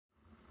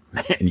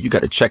Man, you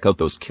got to check out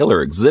those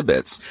killer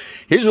exhibits.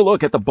 Here's your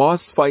look at the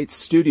Boss Fight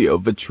Studio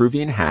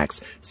Vitruvian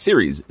Hacks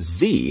Series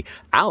Z,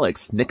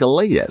 Alex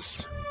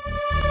Nikolaidis.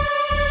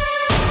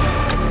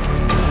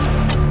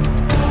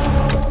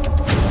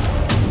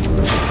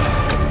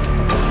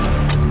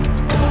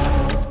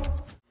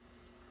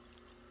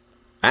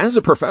 As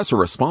a professor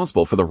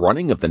responsible for the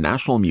running of the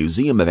National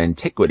Museum of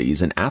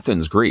Antiquities in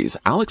Athens, Greece,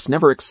 Alex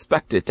never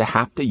expected to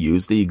have to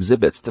use the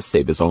exhibits to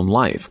save his own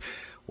life.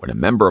 When a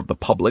member of the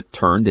public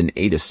turned and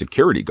ate a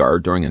security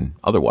guard during an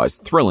otherwise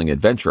thrilling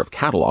adventure of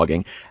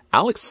cataloging,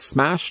 Alex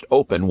smashed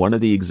open one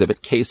of the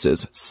exhibit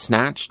cases,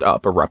 snatched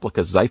up a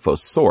replica Xiphos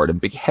sword,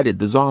 and beheaded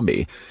the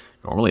zombie.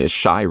 Normally a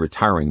shy,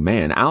 retiring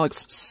man,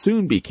 Alex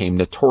soon became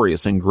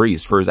notorious in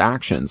Greece for his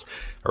actions.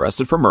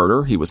 Arrested for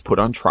murder, he was put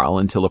on trial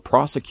until a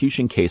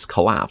prosecution case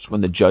collapsed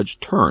when the judge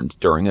turned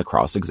during a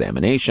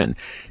cross-examination.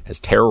 As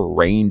terror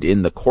reigned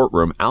in the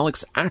courtroom,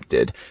 Alex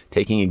acted,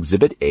 taking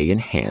Exhibit A in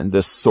hand,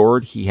 the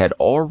sword he had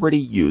already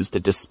used to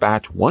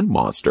dispatch one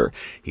monster.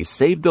 He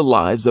saved the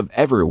lives of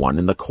everyone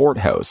in the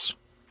courthouse.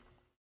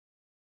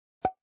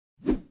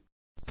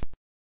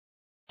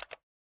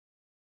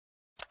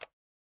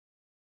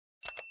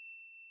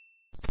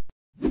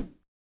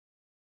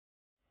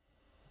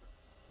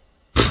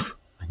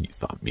 You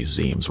thought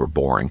museums were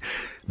boring.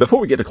 Before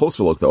we get a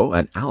closer look, though,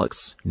 at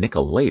Alex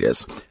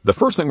Nikolaidis, the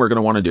first thing we're going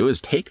to want to do is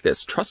take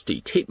this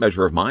trusty tape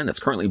measure of mine that's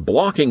currently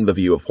blocking the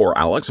view of poor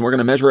Alex, and we're going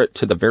to measure it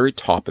to the very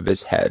top of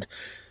his head.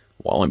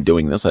 While I'm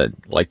doing this, I'd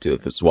like to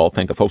as well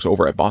thank the folks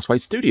over at Boss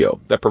Fight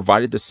Studio that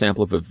provided this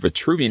sample of a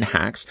Vitruvian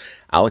Hacks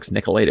Alex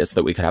Nikolaidis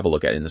that we could have a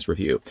look at in this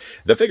review.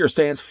 The figure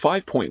stands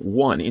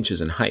 5.1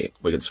 inches in height.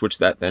 We can switch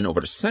that then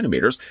over to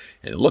centimeters,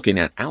 and looking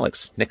at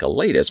Alex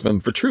Nikolaidis from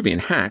Vitruvian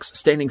Hacks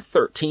standing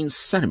 13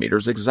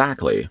 centimeters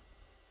exactly.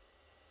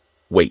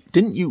 Wait,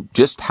 didn't you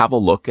just have a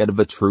look at a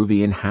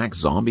Vitruvian Hack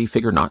zombie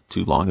figure not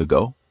too long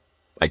ago?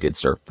 I did,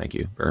 sir. Thank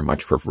you very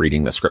much for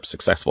reading the script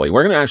successfully.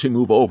 We're going to actually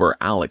move over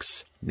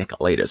Alex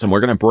Nikolaidis, and we're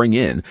going to bring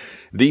in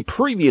the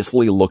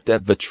previously looked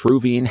at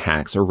Vitruvian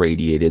Hacks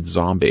irradiated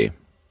zombie.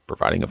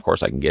 Providing, of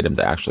course, I can get him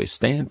to actually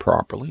stand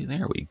properly.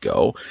 There we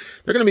go.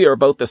 They're going to be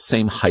about the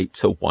same height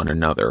to one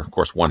another. Of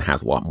course, one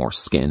has a lot more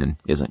skin and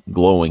isn't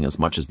glowing as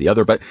much as the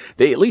other, but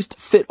they at least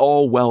fit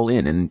all well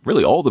in, and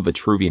really all the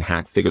Vitruvian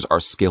Hack figures are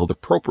scaled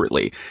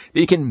appropriately.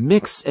 You can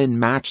mix and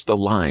match the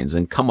lines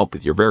and come up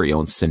with your very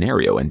own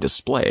scenario and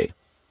display.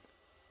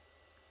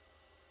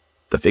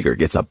 The figure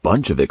gets a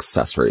bunch of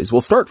accessories.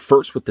 We'll start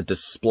first with the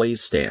display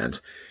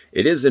stand.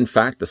 It is, in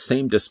fact, the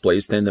same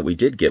display stand that we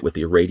did get with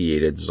the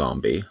irradiated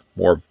zombie.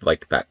 More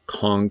like that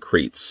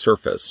concrete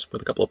surface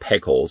with a couple of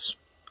peg holes.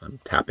 I'm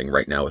tapping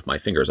right now with my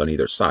fingers on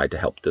either side to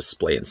help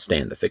display and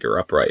stand the figure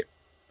upright.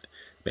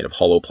 Made of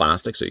hollow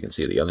plastic, so you can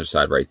see the other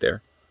side right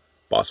there.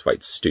 Boss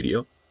Fight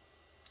Studio.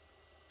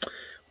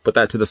 Put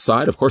that to the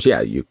side. Of course,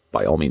 yeah,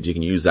 by all means, you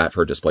can use that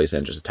for a display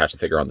stand. Just attach the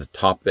figure on the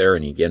top there,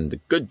 and you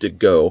get good to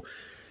go.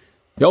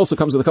 He also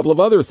comes with a couple of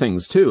other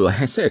things, too.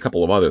 I say a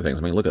couple of other things.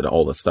 I mean, look at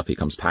all the stuff he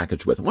comes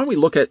packaged with. Why don't we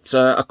look at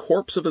a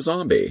corpse of a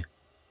zombie?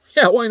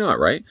 Yeah, why not,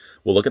 right?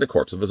 We'll look at a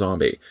corpse of a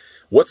zombie.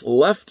 What's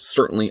left,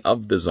 certainly,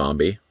 of the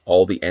zombie,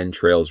 all the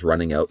entrails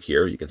running out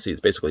here. You can see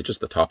it's basically just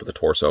the top of the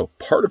torso,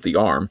 part of the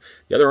arm.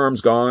 The other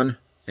arm's gone,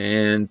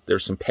 and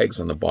there's some pegs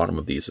on the bottom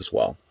of these as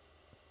well.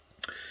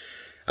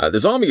 The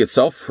zombie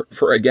itself,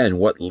 for again,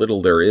 what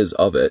little there is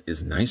of it,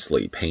 is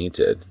nicely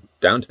painted.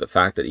 Down to the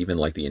fact that even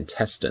like the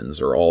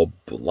intestines are all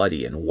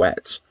bloody and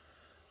wet.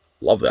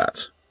 Love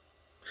that.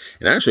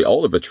 And actually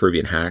all the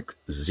Vitruvian Hack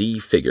Z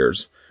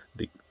figures,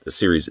 the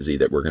series Z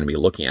that we're going to be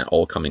looking at,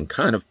 all coming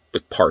kind of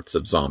with parts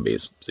of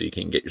zombies. So you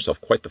can get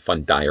yourself quite the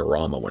fun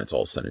diorama when it's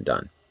all said and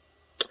done.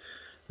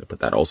 I'll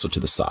put that also to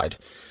the side.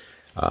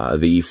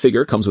 The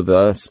figure comes with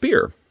a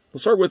spear. We'll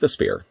start with the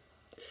spear.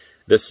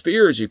 The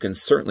spear, as you can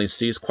certainly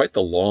see, is quite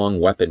the long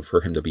weapon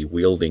for him to be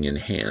wielding in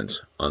hand.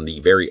 On the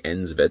very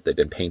ends of it, they've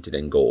been painted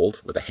in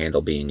gold, with the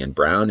handle being in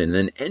brown, and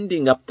then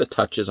ending up the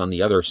touches on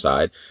the other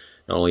side.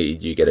 Not only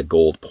do you get a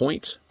gold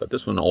point, but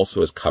this one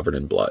also is covered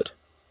in blood.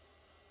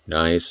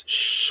 Nice,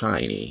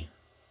 shiny,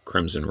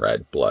 crimson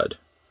red blood.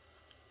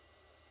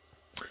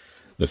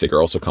 The figure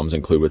also comes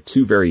included with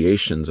two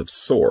variations of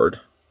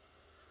sword.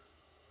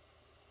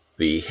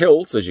 The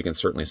hilts, as you can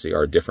certainly see,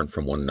 are different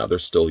from one another,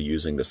 still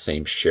using the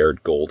same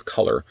shared gold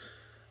color.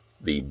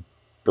 The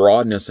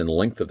broadness and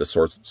length of the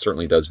sword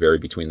certainly does vary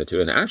between the two,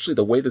 and actually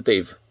the way that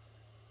they've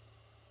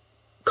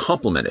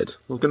complemented,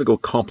 we're going to go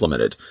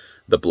complemented,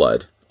 the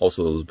blood,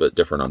 also a little bit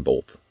different on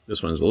both.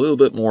 This one is a little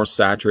bit more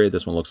saturated,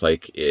 this one looks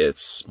like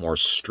it's more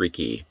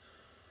streaky.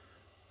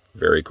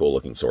 Very cool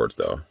looking swords,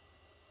 though.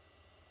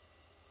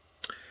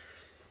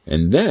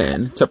 And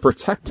then, to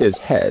protect his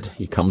head,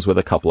 he comes with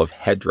a couple of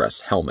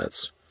headdress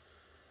helmets.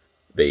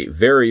 They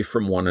vary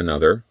from one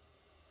another,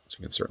 as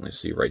you can certainly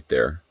see right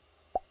there.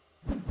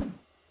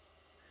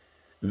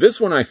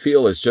 This one I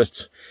feel is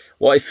just,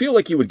 well, I feel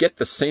like you would get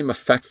the same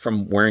effect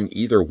from wearing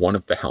either one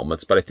of the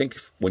helmets, but I think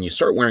when you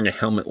start wearing a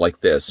helmet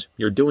like this,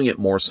 you're doing it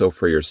more so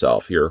for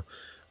yourself. You're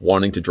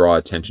wanting to draw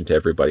attention to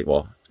everybody,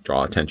 well,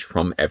 draw attention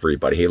from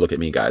everybody. Hey, look at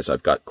me, guys.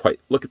 I've got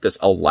look at this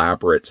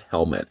elaborate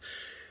helmet.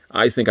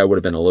 I think I would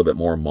have been a little bit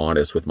more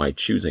modest with my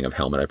choosing of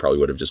helmet. I probably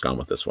would have just gone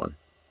with this one.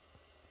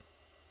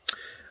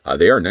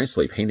 They are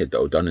nicely painted,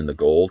 though, done in the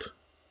gold.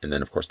 And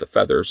then, of course, the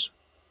feathers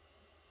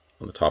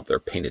on the top, they're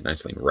painted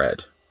nicely in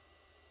red.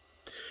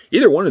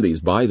 Either one of these,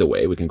 by the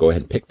way, we can go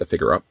ahead and pick the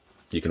figure up.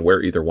 You can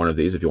wear either one of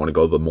these if you want to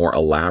go the more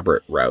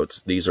elaborate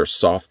routes. These are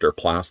softer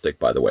plastic,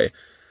 by the way.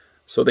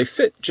 So they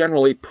fit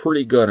generally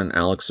pretty good on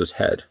Alex's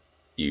head.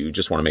 You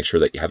just want to make sure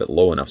that you have it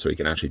low enough so you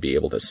can actually be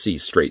able to see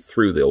straight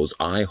through those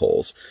eye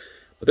holes.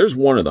 But there's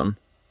one of them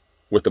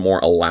with the more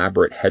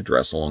elaborate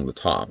headdress along the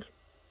top.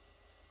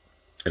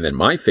 And then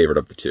my favorite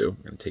of the two,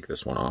 I'm going to take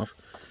this one off,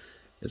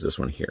 is this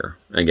one here.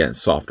 Again,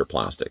 softer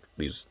plastic.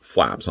 These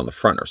flaps on the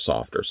front are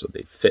softer, so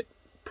they fit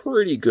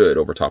pretty good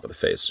over top of the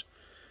face.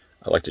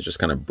 I like to just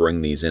kind of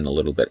bring these in a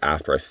little bit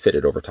after I fit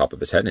it over top of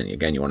his head. And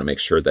again, you want to make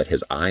sure that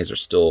his eyes are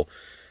still...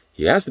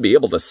 He has to be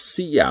able to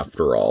see,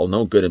 after all.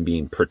 No good in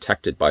being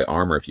protected by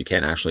armor if you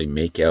can't actually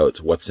make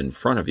out what's in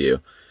front of you.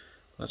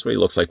 That's what he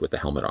looks like with the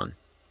helmet on.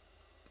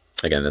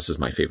 Again, this is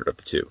my favorite of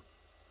the two.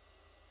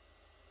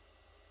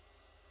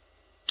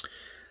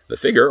 The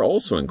figure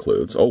also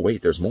includes... Oh,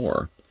 wait, there's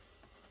more.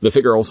 The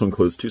figure also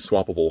includes two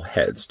swappable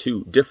heads,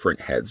 two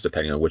different heads,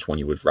 depending on which one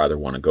you would rather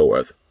want to go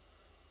with.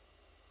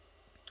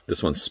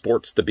 This one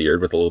sports the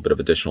beard with a little bit of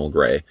additional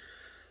gray.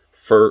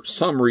 For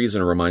some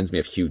reason, it reminds me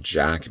of Hugh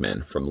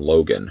Jackman from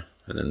Logan.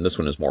 And then this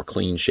one is more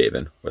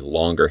clean-shaven with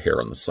longer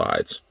hair on the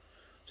sides.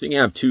 So you can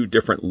have two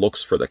different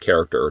looks for the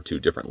character, or two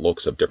different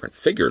looks of different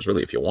figures,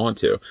 really, if you want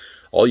to.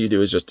 All you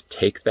do is just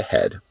take the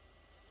head,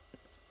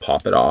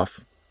 pop it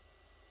off,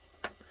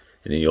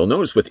 and then you'll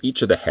notice with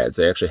each of the heads,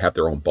 they actually have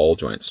their own ball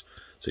joints.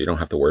 So you don't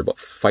have to worry about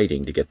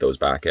fighting to get those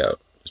back out.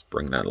 Just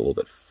bring that a little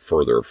bit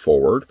further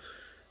forward,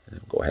 and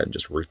then go ahead and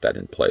just root that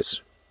in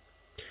place.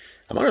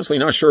 I'm honestly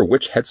not sure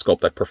which head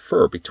sculpt I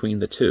prefer between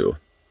the two.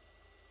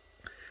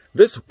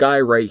 This guy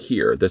right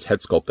here, this head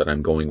sculpt that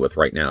I'm going with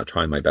right now,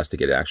 trying my best to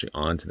get it actually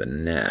onto the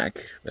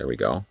neck. There we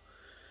go.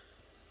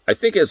 I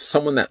think as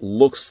someone that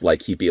looks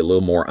like he'd be a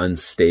little more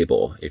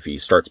unstable if he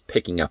starts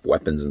picking up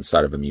weapons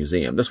inside of a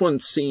museum. This head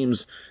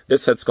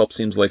sculpt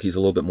seems like he's a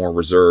little bit more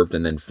reserved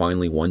and then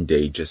finally one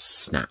day just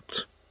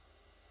snapped.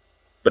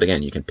 But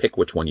again, you can pick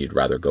which one you'd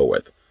rather go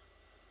with.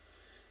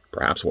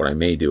 Perhaps what I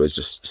may do is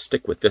just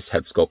stick with this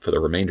head sculpt for the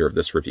remainder of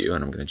this review,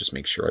 and I'm going to just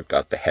make sure I've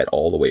got the head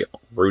all the way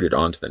rooted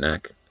onto the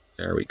neck.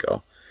 There we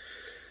go.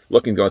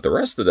 Looking at the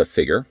rest of the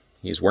figure,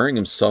 he's wearing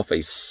himself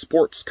a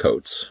sports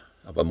coat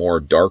of a more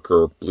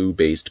darker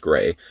blue-based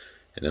gray,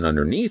 and then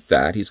underneath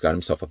that, he's got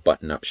himself a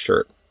button-up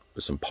shirt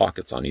with some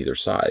pockets on either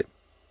side.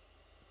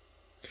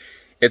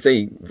 It's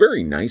a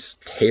very nice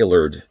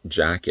tailored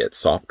jacket,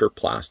 softer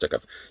plastic. You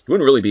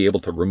wouldn't really be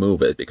able to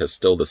remove it because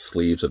still the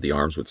sleeves of the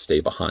arms would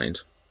stay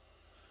behind.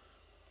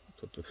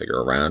 Flip the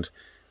figure around.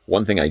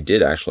 One thing I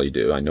did actually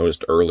do, I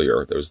noticed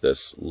earlier, there was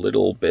this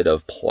little bit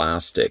of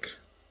plastic.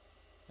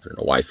 I don't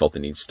know why I felt the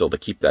need still to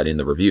keep that in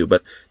the review,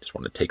 but just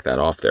want to take that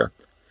off there.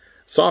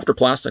 Softer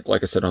plastic,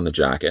 like I said, on the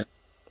jacket.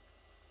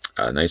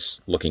 Nice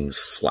looking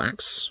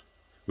slacks.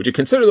 Would you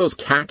consider those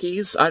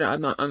khakis?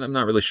 I'm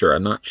not really sure.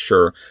 I'm not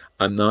sure.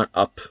 I'm not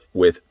up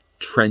with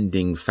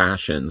trending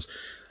fashions.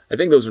 I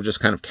think those are just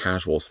kind of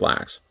casual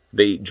slacks.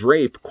 They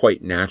drape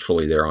quite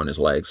naturally there on his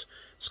legs.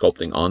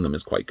 Sculpting on them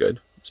is quite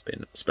good.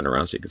 Spin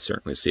around so you can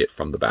certainly see it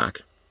from the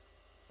back.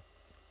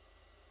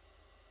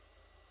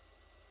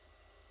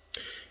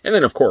 And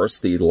then, of course,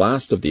 the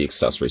last of the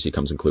accessories he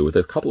comes included with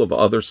a couple of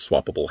other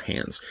swappable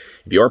hands.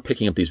 If you are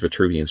picking up these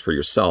Vitruvians for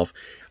yourself,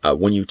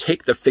 when you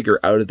take the figure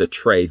out of the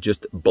tray,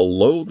 just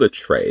below the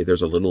tray,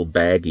 there's a little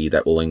baggie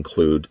that will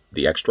include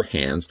the extra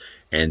hands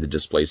and the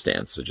display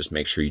stand. So just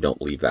make sure you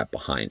don't leave that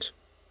behind.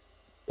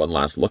 One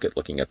last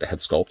looking at the head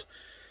sculpt.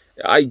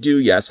 I do,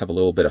 yes, have a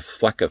little bit of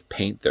fleck of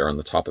paint there on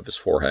the top of his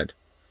forehead.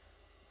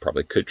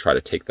 Probably could try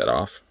to take that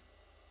off.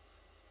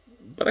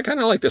 But I kind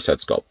of like this head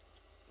sculpt.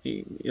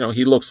 He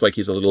looks like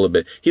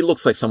he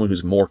looks like someone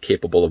who's more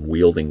capable of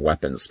wielding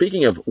weapons.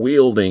 Speaking of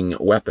wielding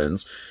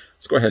weapons,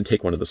 let's go ahead and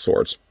take one of the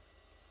swords.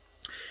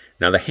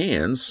 Now the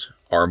hands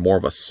are more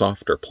of a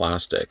softer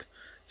plastic.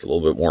 It's a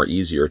little bit more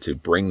easier to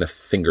bring the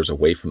fingers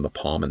away from the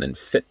palm and then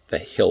fit the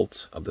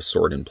hilt of the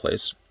sword in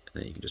place.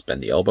 And then you can just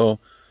bend the elbow.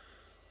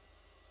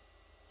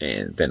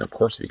 And then, of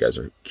course, if you guys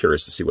are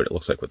curious to see what it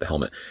looks like with the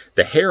helmet,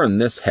 the hair on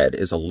this head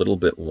is a little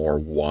bit more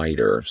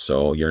wider,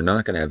 so you're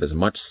not going to have as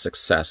much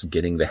success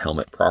getting the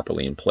helmet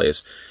properly in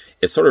place.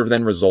 It sort of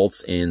then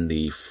results in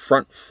the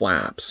front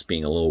flaps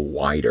being a little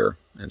wider,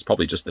 and it's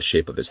probably just the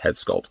shape of his head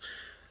sculpt.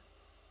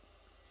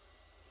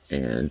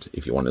 And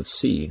if you want to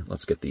see,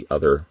 let's get the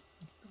other...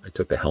 I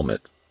took the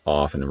helmet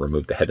off and then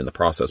removed the head in the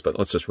process, but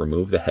let's just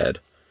remove the head.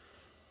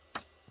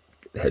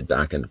 Get the head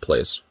back into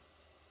place.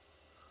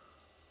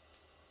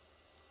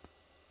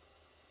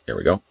 There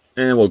we go.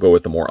 And we'll go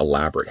with the more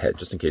elaborate head,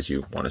 just in case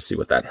you want to see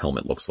what that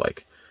helmet looks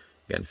like.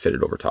 Again,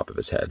 fitted over top of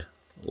his head.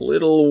 A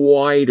little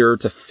wider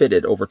to fit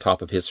it over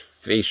top of his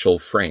facial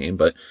frame,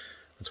 but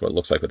that's what it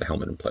looks like with the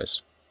helmet in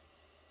place.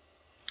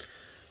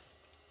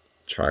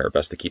 try our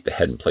best to keep the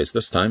head in place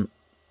this time.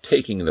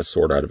 Taking the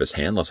sword out of his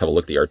hand, let's have a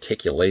look at the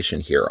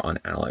articulation here on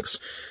Alex.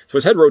 So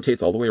his head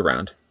rotates all the way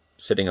around,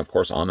 sitting, of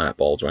course, on that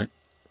ball joint.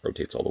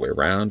 Rotates all the way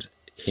around,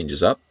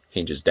 hinges up,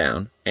 hinges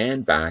down,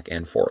 and back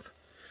and forth.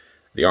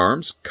 The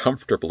arms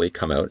comfortably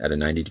come out at a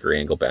 90-degree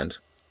angle bend.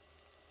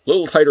 A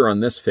little tighter on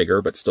this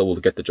figure, but still will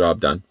get the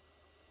job done.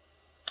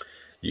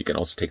 You can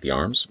also take the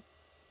arms,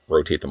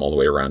 rotate them all the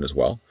way around as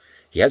well.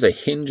 He has a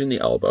hinge in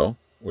the elbow,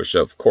 which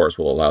of course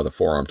will allow the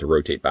forearm to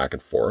rotate back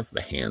and forth.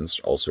 The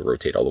hands also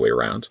rotate all the way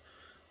around.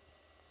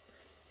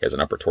 He has an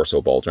upper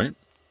torso ball joint.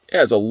 He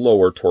has a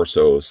lower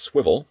torso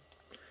swivel.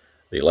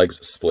 The legs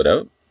split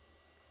out.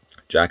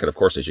 Jacket, of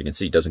course, as you can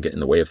see, doesn't get in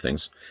the way of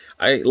things.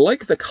 I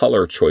like the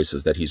color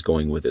choices that he's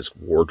going with his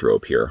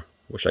wardrobe here.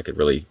 Wish I could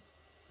really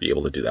be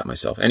able to do that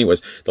myself.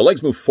 Anyways, the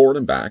legs move forward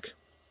and back.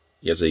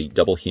 He has a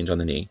double hinge on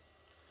the knee.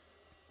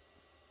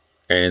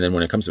 And then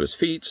when it comes to his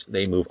feet,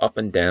 they move up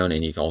and down,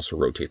 and you can also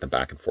rotate them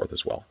back and forth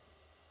as well.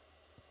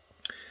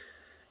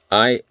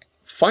 I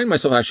find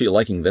myself actually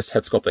liking this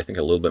head sculpt, I think,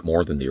 a little bit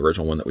more than the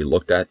original one that we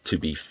looked at. To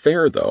be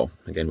fair, though,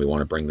 again, we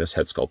want to bring this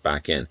head sculpt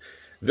back in.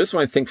 This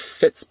one, I think,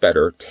 fits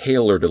better,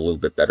 tailored a little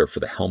bit better for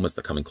the helmets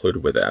that come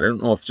included with it. I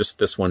don't know if just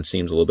this one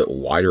seems a little bit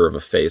wider of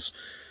a face,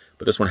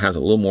 but this one has a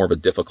little more of a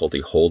difficulty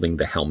holding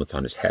the helmets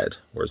on his head.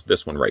 Whereas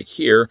this one right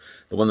here,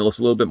 the one that looks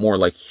a little bit more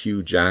like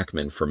Hugh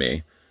Jackman for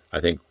me, I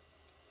think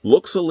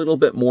looks a little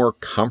bit more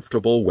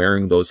comfortable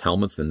wearing those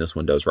helmets than this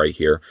one does right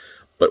here.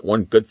 But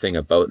one good thing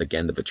about,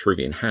 again, the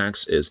Vitruvian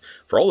H.A.C.K.S is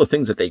for all the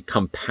things that they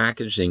come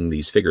packaging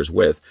these figures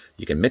with,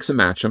 you can mix and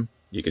match them.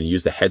 You can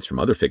use the heads from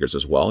other figures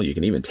as well. You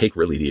can even take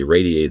really the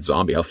irradiated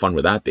zombie. How fun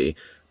would that be?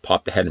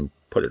 Pop the head and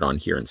put it on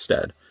here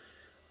instead.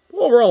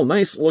 Overall,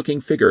 nice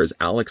looking figure is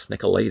Alex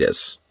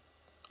Nikolaidis.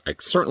 I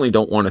certainly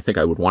don't want to think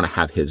I would want to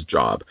have his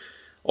job.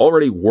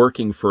 Already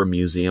working for a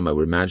museum, I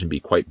would imagine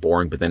be quite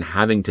boring, but then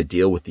having to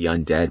deal with the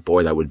undead,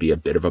 boy, that would be a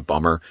bit of a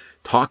bummer.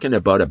 Talking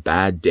about a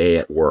bad day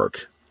at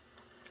work.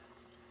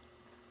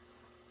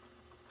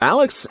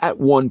 Alex, at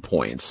one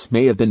point,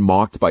 may have been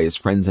mocked by his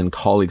friends and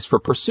colleagues for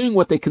pursuing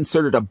what they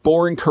considered a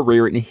boring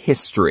career in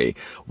history,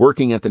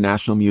 working at the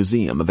National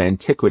Museum of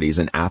Antiquities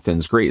in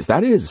Athens, Greece.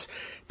 That is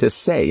to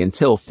say,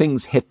 until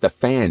things hit the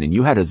fan and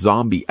you had a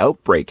zombie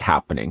outbreak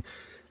happening.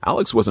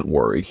 Alex wasn't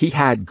worried. He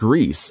had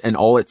Greece and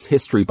all its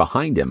history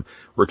behind him,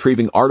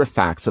 retrieving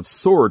artifacts of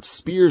swords,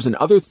 spears, and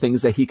other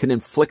things that he can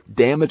inflict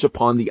damage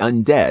upon the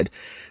undead.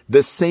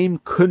 The same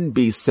couldn't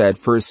be said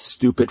for his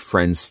stupid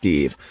friend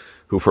Steve,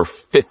 who for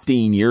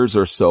 15 years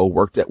or so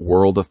worked at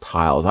World of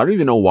Tiles. I don't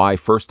even know why,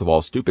 first of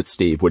all, stupid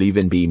Steve would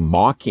even be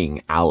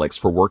mocking Alex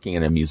for working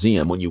in a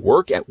museum when you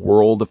work at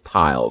World of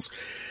Tiles.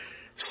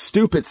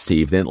 Stupid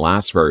Steve didn't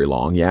last very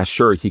long. Yeah,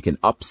 sure, he can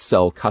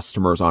upsell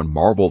customers on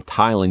marble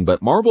tiling,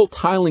 but marble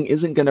tiling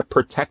isn't going to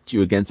protect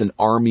you against an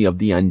army of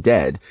the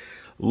undead.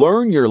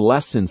 Learn your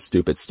lesson,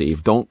 stupid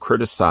Steve. Don't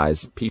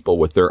criticize people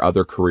with their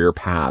other career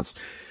paths.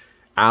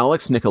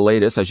 Alex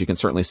Nikolaidis, as you can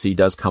certainly see,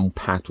 does come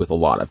packed with a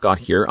lot. I've got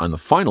here on the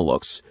final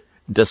looks,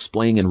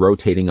 displaying and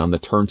rotating on the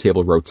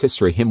turntable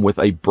rotisserie, him with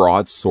a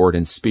broadsword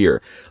and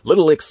spear.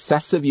 Little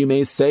excessive, you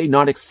may say,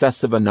 not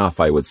excessive enough,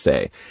 I would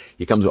say.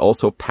 He comes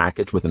also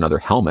packaged with another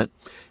helmet.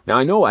 Now,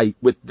 I know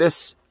with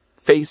this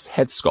face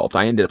head sculpt,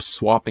 I ended up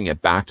swapping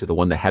it back to the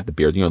one that had the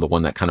beard, you know, the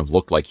one that kind of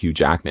looked like Hugh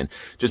Jackman,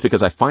 just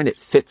because I find it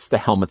fits the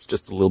helmets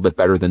just a little bit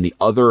better than the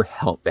other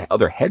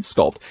head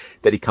sculpt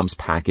that he comes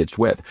packaged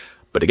with.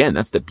 But again,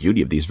 that's the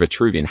beauty of these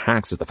Vitruvian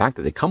H.A.C.K.S is the fact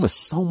that they come with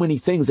so many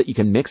things that you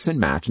can mix and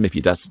match. And if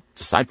you just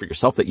decide for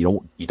yourself that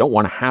you don't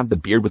want to have the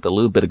beard with a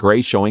little bit of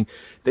gray showing,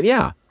 then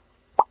yeah,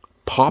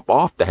 pop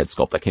off the head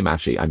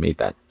sculpt. I made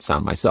that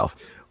sound myself.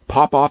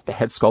 Pop off the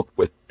head sculpt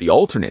with the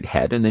alternate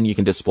head, and then you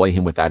can display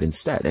him with that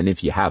instead. And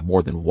if you have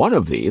more than one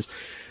of these,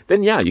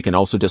 then yeah, you can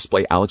also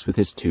display Alex with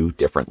his two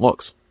different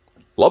looks.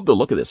 Love the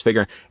look of this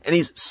figure, and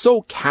he's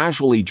so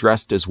casually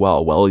dressed as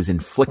well while he's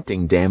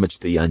inflicting damage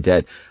to the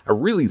undead. I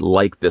really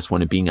like this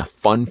one, and being a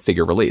fun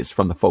figure release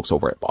from the folks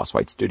over at Boss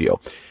Fight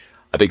Studio.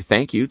 A big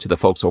thank you to the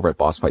folks over at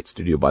Boss Fight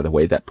Studio, by the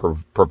way, that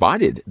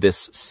provided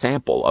this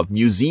sample of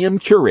museum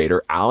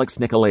curator Alex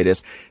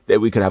Nikolaidis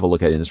that we could have a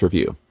look at in this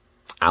review.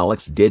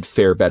 Alex did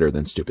fare better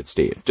than Stupid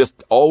Steve.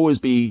 Just always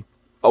be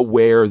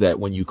aware that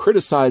when you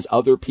criticize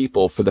other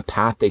people for the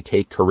path they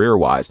take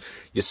career-wise,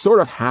 you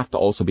sort of have to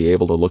also be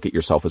able to look at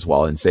yourself as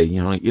well and say,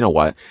 you know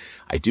what?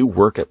 I do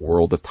work at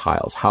World of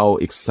Tiles. How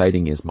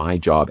exciting is my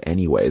job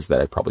anyways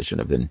that I probably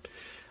shouldn't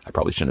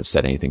have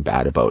said anything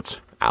bad about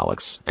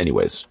Alex.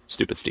 Anyways,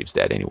 Stupid Steve's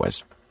dead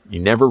anyways.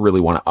 You never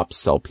really want to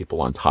upsell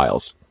people on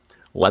tiles.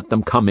 Let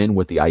them come in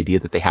with the idea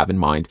that they have in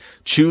mind.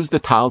 Choose the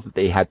tiles that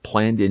they had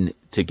planned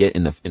to get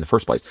in the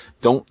first place.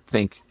 Don't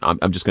think,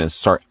 I'm just going to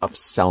start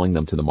upselling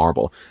them to the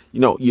marble.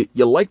 You know, you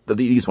like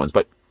these ones,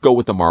 but go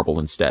with the marble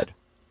instead.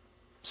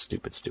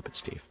 Stupid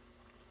Steve.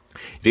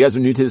 If you guys are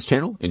new to this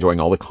channel, enjoying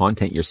all the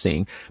content you're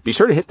seeing, be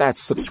sure to hit that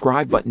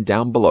subscribe button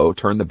down below,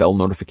 turn the bell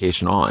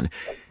notification on,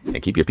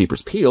 and keep your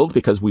peepers peeled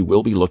because we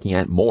will be looking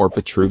at more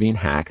Vitruvian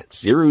Hack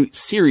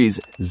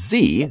Series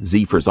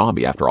Z for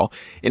zombie after all,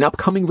 in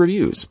upcoming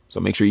reviews. So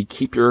make sure you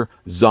keep your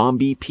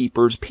zombie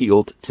peepers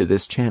peeled to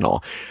this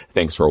channel.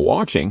 Thanks for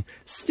watching.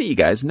 See you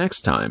guys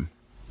next time.